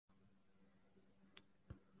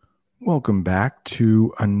Welcome back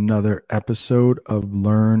to another episode of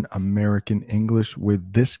Learn American English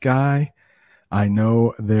with this guy. I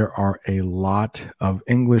know there are a lot of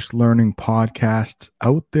English learning podcasts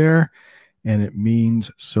out there, and it means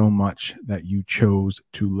so much that you chose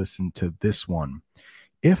to listen to this one.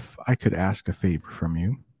 If I could ask a favor from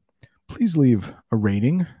you, please leave a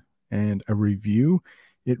rating and a review.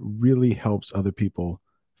 It really helps other people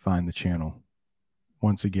find the channel.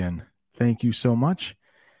 Once again, thank you so much.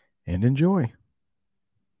 And enjoy.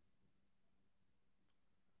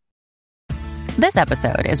 This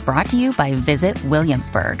episode is brought to you by Visit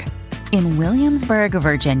Williamsburg. In Williamsburg,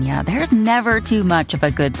 Virginia, there's never too much of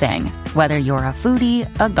a good thing. Whether you're a foodie,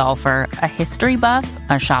 a golfer, a history buff,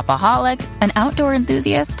 a shopaholic, an outdoor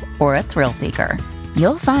enthusiast, or a thrill seeker,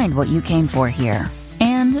 you'll find what you came for here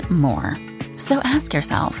and more. So ask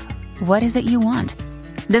yourself, what is it you want?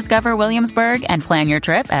 Discover Williamsburg and plan your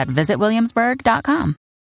trip at visitwilliamsburg.com.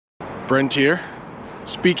 Brent here,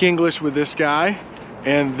 Speak English with this guy,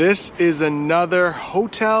 and this is another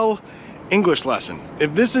hotel English lesson.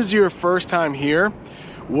 If this is your first time here,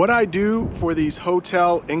 what I do for these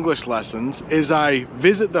hotel English lessons is I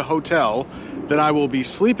visit the hotel that I will be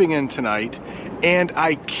sleeping in tonight, and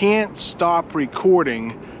I can't stop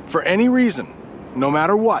recording for any reason, no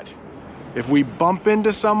matter what. If we bump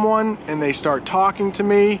into someone and they start talking to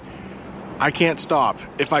me, I can't stop.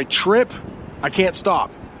 If I trip, I can't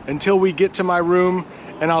stop until we get to my room,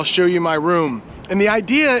 and I'll show you my room. And the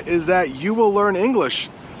idea is that you will learn English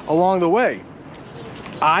along the way.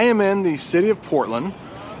 I am in the city of Portland,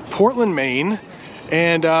 Maine,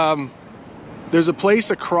 and there's a place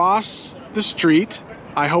across the street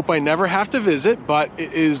I hope I never have to visit, but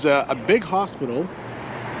it is a big hospital.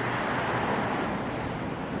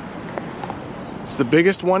 It's the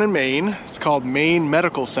biggest one in Maine. It's called Maine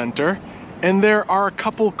Medical Center, and there are a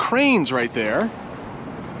couple cranes right there.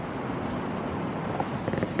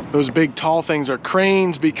 Those big tall things are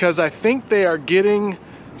cranes because I think they are getting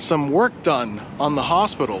some work done on the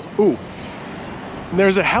hospital. Ooh,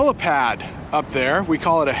 there's a helipad up there. We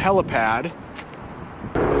call it a helipad.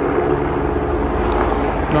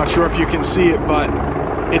 Not sure if you can see it, but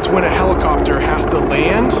it's when a helicopter has to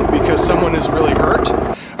land because someone is really hurt.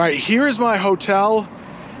 All right, here is my hotel.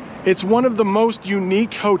 It's one of the most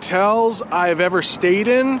unique hotels I have ever stayed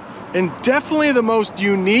in, and definitely the most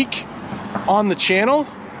unique on the channel.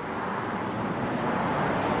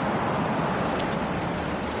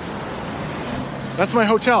 That's my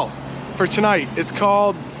hotel for tonight. It's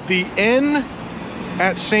called the Inn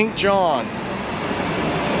at St. John.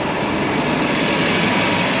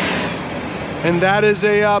 And that is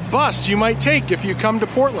a bus you might take if you come to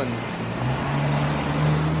Portland.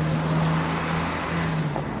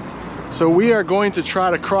 So we are going to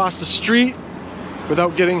try to cross the street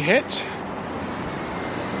without getting hit.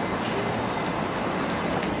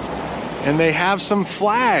 And they have some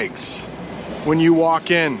flags when you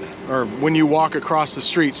walk in, or when you walk across the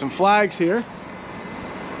street. Some flags here.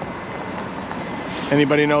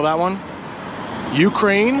 Anybody know that one?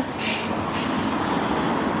 Ukraine.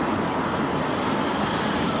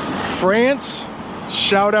 France.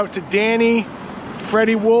 Shout out to Danny,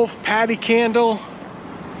 Freddie Wolf, Patty Candle.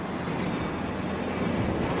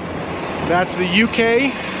 That's the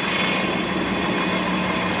UK.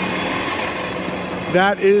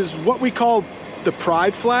 That is what we call the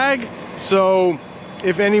pride flag. So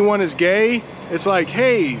if anyone is gay, it's like,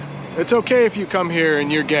 hey, it's okay if you come here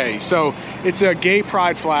and you're gay. So it's a gay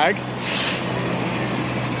pride flag.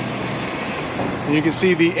 And you can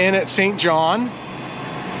see the Inn at St. John.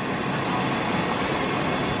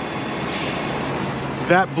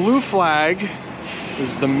 That blue flag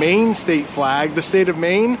is the Maine state flag. The state of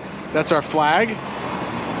Maine, that's our flag.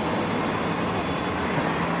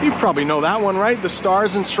 You probably know that one, right? The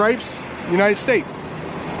Stars and Stripes, United States.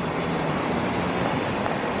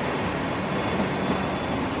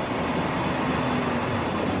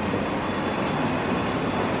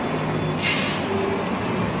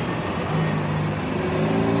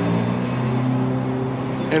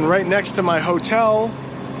 And right next to my hotel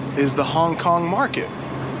is the Hong Kong market.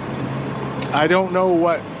 I don't know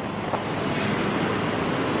what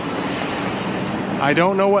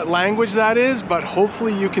language that is, but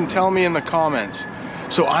hopefully you can tell me in the comments.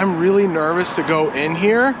 So I'm really nervous to go in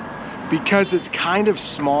here because it's kind of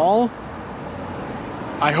small.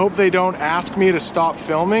 I hope they don't ask me to stop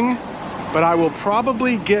filming, but I will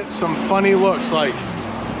probably get some funny looks like,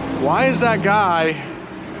 why is that guy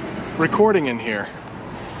recording in here?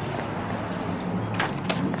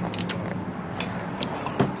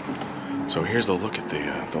 So here's a look at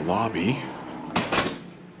the lobby.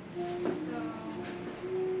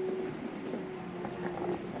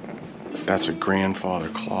 That's a grandfather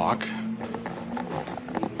clock.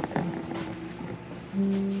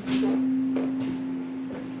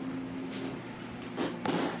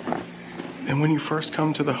 And when you first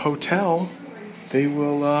come to the hotel, they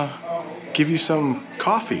will give you some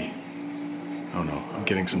coffee. Oh no, I'm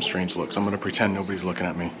getting some strange looks. I'm going to pretend nobody's looking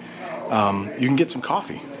at me. You can get some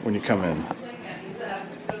coffee when you come in.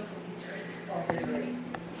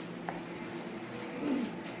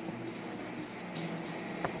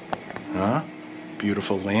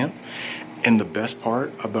 Beautiful lamp. And the best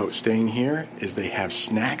part about staying here is they have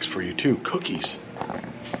snacks for you too, cookies.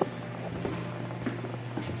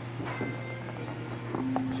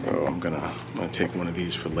 So I'm gonna take one of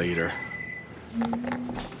these for later.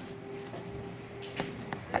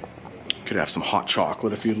 Could have some hot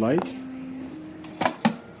chocolate if you'd like.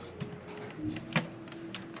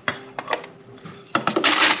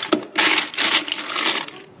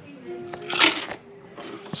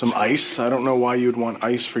 Some ice. I don't know why you'd want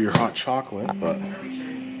ice for your hot chocolate, but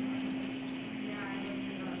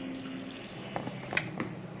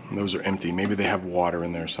those are empty. Maybe they have water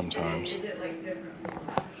in there sometimes.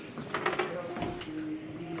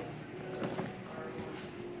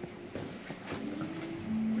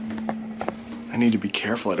 I need to be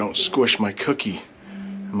careful I don't squish my cookie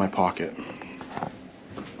in my pocket.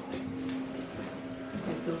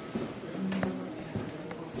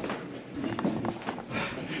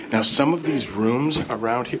 Now, some of these rooms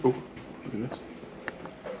around here... Oh, look at this.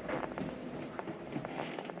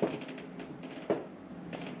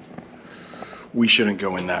 We shouldn't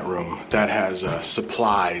go in that room. That has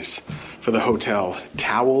supplies for the hotel.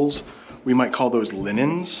 Towels. We might call those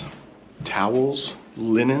linens. Towels.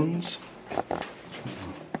 Linens.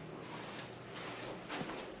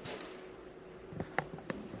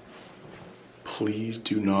 Please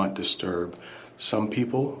do not disturb. Some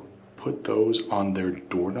people put those on their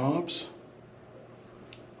doorknobs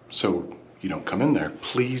so you don't come in there.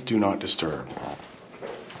 Please do not disturb.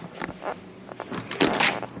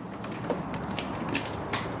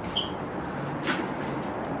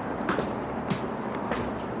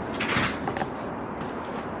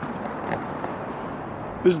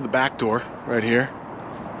 This is the back door right here.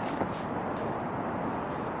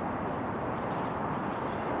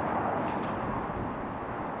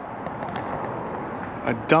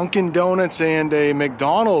 A Dunkin' Donuts and a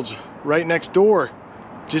McDonald's right next door,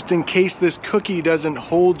 just in case this cookie doesn't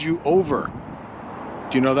hold you over.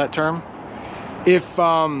 Do you know that term? If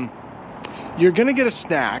you're gonna get a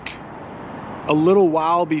snack a little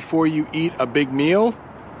while before you eat a big meal,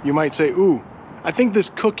 you might say, ooh, I think this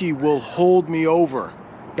cookie will hold me over.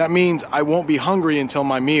 That means I won't be hungry until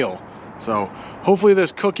my meal. So hopefully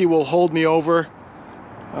this cookie will hold me over.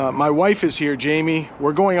 My wife is here, Jamie.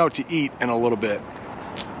 We're going out to eat in a little bit.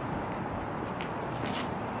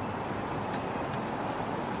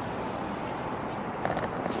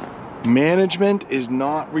 Management is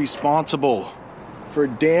not responsible for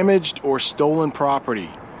damaged or stolen property.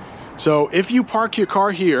 So if you park your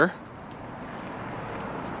car here,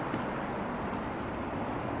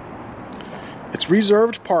 it's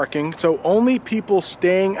reserved parking, so only people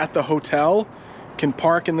staying at the hotel can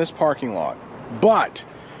park in this parking lot. But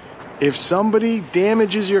if somebody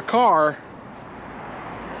damages your car,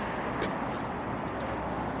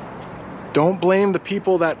 don't blame the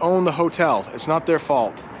people that own the hotel. It's not their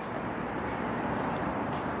fault.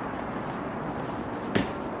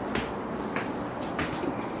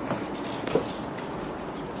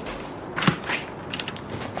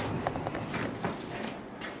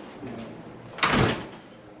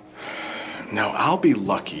 Now, I'll be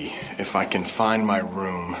lucky if I can find my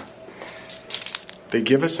room. They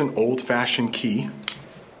give us an old-fashioned key.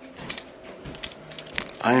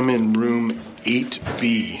 I am in room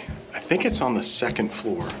 8B. I think it's on the second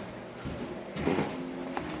floor.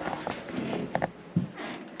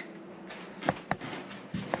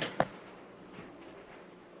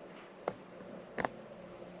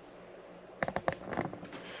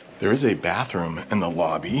 There is a bathroom in the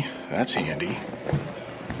lobby. That's handy.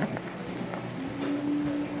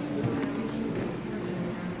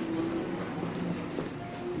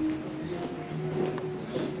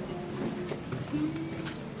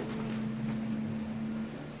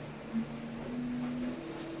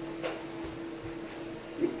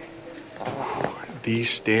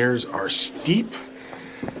 These stairs are steep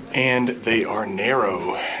and they are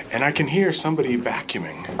narrow, and I can hear somebody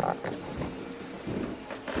vacuuming.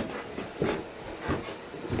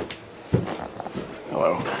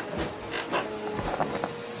 Hello.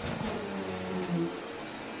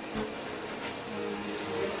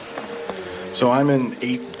 So I'm in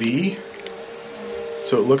 8B.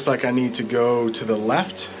 So it looks like I need to go to the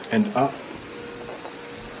left and up.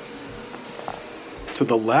 To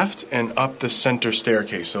the left and up the center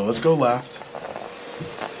staircase. So let's go left.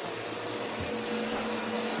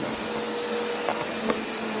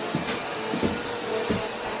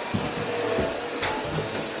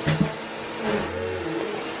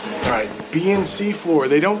 All right, B and C floor.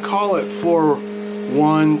 They don't call it floor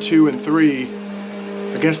 1, 2, and 3.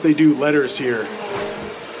 I guess they do letters here.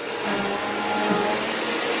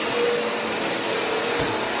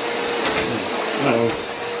 Uh-oh.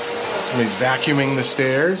 Somebody's vacuuming the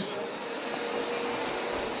stairs.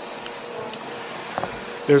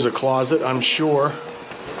 There's a closet, I'm sure.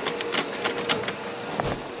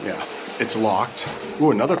 Yeah, it's locked. Ooh,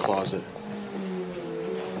 another closet.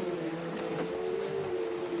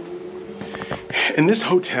 And this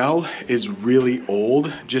hotel is really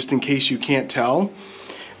old, just in case you can't tell.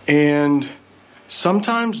 And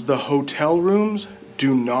sometimes the hotel rooms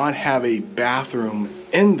do not have a bathroom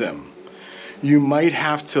in them. You might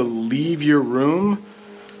have to leave your room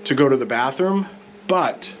to go to the bathroom,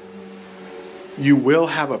 but you will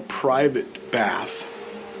have a private bath.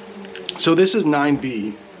 So this is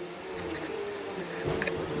 9B.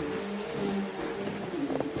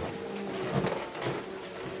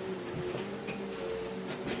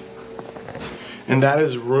 And that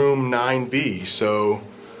is room 9B, so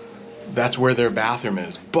that's where their bathroom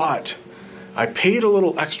is. But I paid a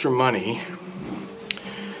little extra money.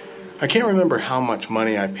 I can't remember how much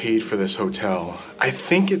money I paid for this hotel. I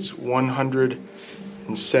think it's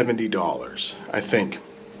 $170, I think.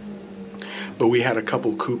 But we had a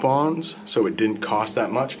couple coupons, so it didn't cost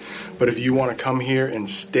that much. But if you want to come here and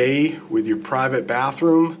stay with your private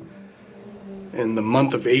bathroom in the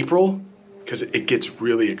month of April, because it gets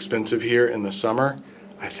really expensive here in the summer,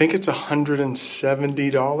 I think it's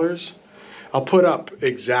 $170. I'll put up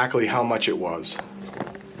exactly how much it was.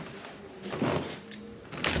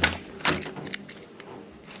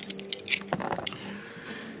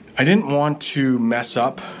 I didn't want to mess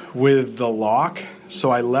up with the lock,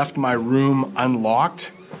 so I left my room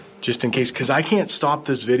unlocked just in case, because I can't stop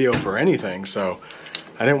this video for anything, so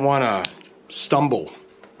I didn't want to stumble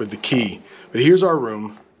with the key. But here's our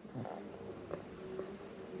room.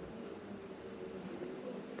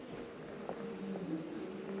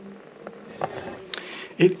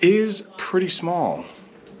 It is pretty small.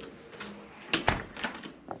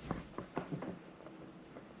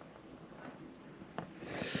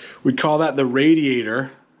 We'd call that the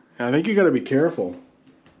radiator. And I think you got to be careful.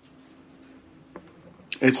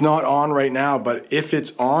 It's not on right now, but if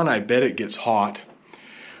it's on, I bet it gets hot.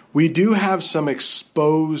 We do have some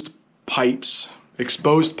exposed pipes.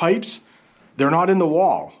 Exposed pipes, they're not in the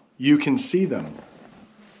wall. You can see them.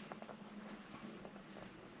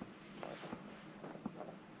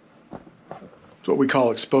 It's what we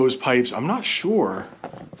call exposed pipes. I'm not sure.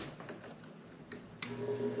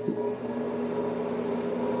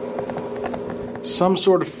 Some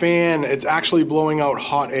sort of fan. It's actually blowing out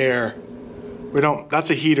hot air. That's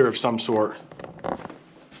a heater of some sort.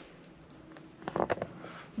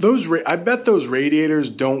 I bet those radiators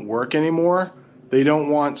don't work anymore. They don't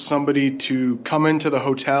want somebody to come into the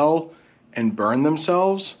hotel and burn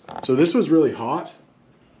themselves. So this was really hot.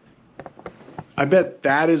 I bet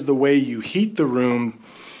that is the way you heat the room.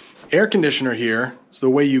 Air conditioner here. It's the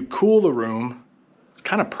way you cool the room. It's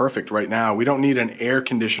kind of perfect right now. We don't need an air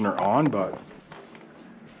conditioner on, but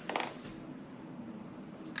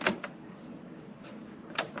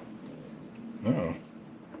uh-oh.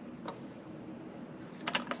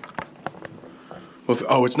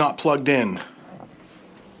 Well, it's not plugged in. All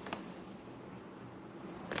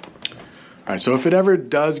right, so if it ever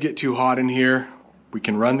does get too hot in here, we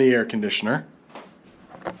can run the air conditioner.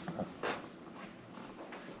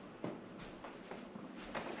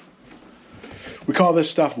 We call this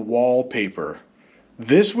stuff wallpaper.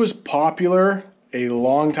 This was popular a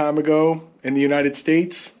long time ago in the United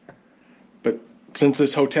States, but since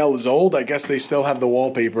this hotel is old, I guess they still have the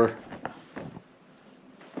wallpaper.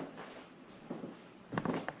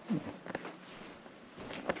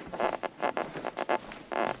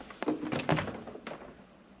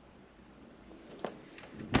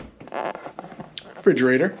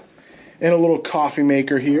 Refrigerator and a little coffee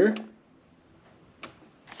maker here.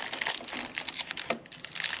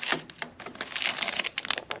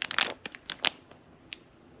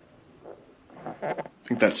 I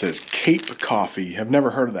think that says Cape Coffee. I've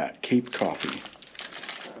never heard of that. Cape Coffee.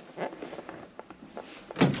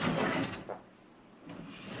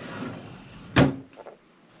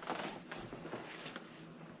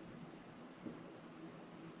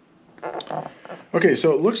 Okay,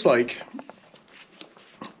 so it looks like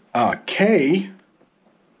K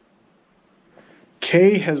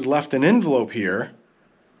Kay has left an envelope here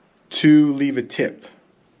to leave a tip.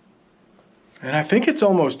 And I think it's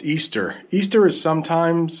almost Easter. Easter is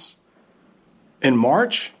sometimes in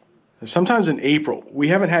March, and sometimes in April. We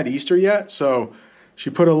haven't had Easter yet, so she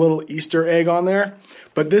put a little Easter egg on there.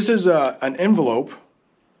 But this is an envelope,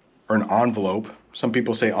 or an envelope. Some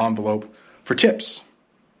people say envelope, for tips.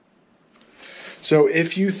 So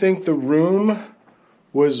if you think the room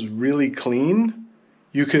was really clean,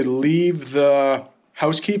 you could leave the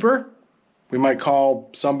housekeeper. We might call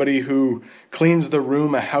somebody who cleans the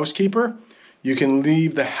room a housekeeper. You can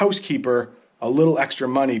leave the housekeeper a little extra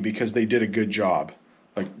money because they did a good job.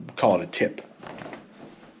 Like, call it a tip.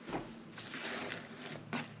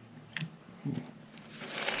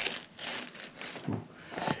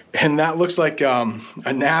 And that looks like a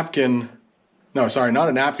napkin. No, sorry, not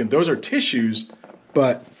a napkin. Those are tissues,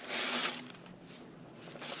 but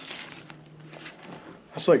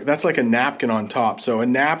that's like a napkin on top. So a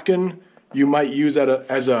napkin you might use at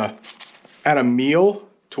a meal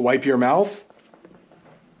to wipe your mouth.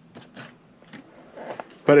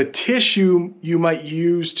 But a tissue you might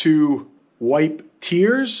use to wipe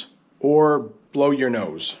tears or blow your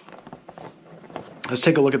nose. Let's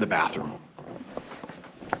take a look at the bathroom.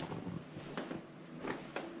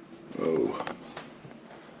 Oh,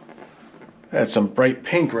 that's some bright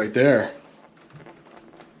pink right there.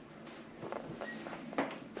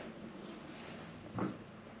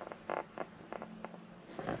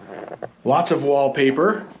 Lots of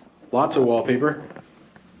wallpaper. Lots of wallpaper.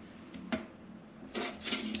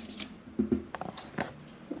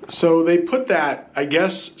 So they put that, I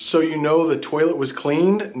guess, so you know the toilet was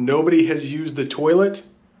cleaned. Nobody has used the toilet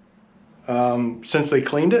since they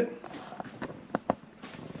cleaned it.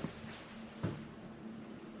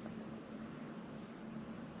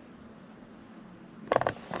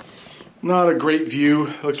 Not a great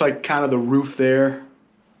view. Looks like kind of the roof there.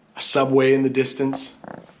 A subway in the distance.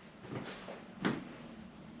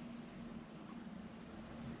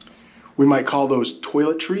 We might call those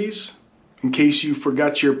toiletries in case you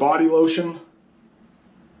forgot your body lotion,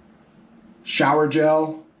 shower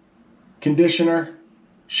gel, conditioner,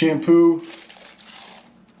 shampoo.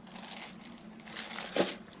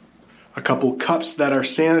 A couple cups that are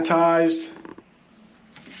sanitized.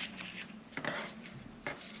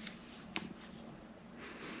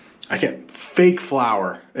 Fake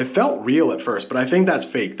flour. It felt real at first, but I think that's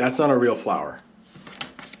fake. That's not a real flour.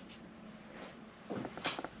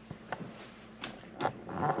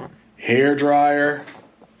 Hair dryer.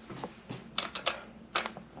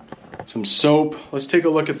 Some soap. Let's take a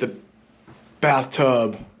look at the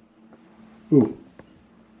bathtub. Ooh.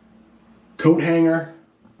 Coat hanger.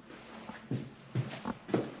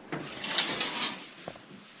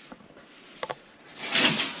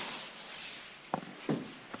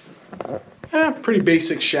 Pretty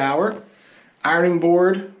basic shower. Ironing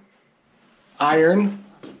board. Iron.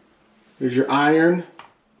 There's your iron.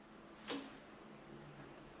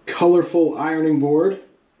 Colorful ironing board.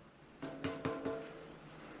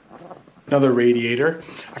 Another radiator.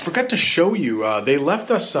 I forgot to show you, they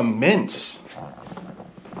left us some mints.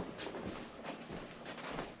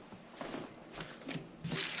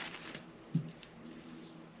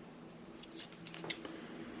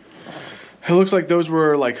 It looks like those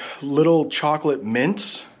were like little chocolate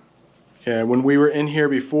mints. Yeah, when we were in here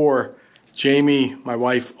before, Jamie, my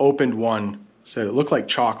wife, opened one. Said it looked like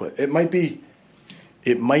chocolate. It might be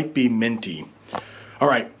minty. All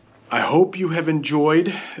right. I hope you have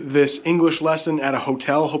enjoyed this English lesson at a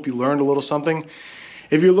hotel. Hope you learned a little something.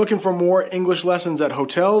 If you're looking for more English lessons at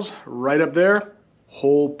hotels, right up there,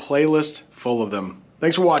 whole playlist full of them.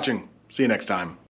 Thanks for watching. See you next time.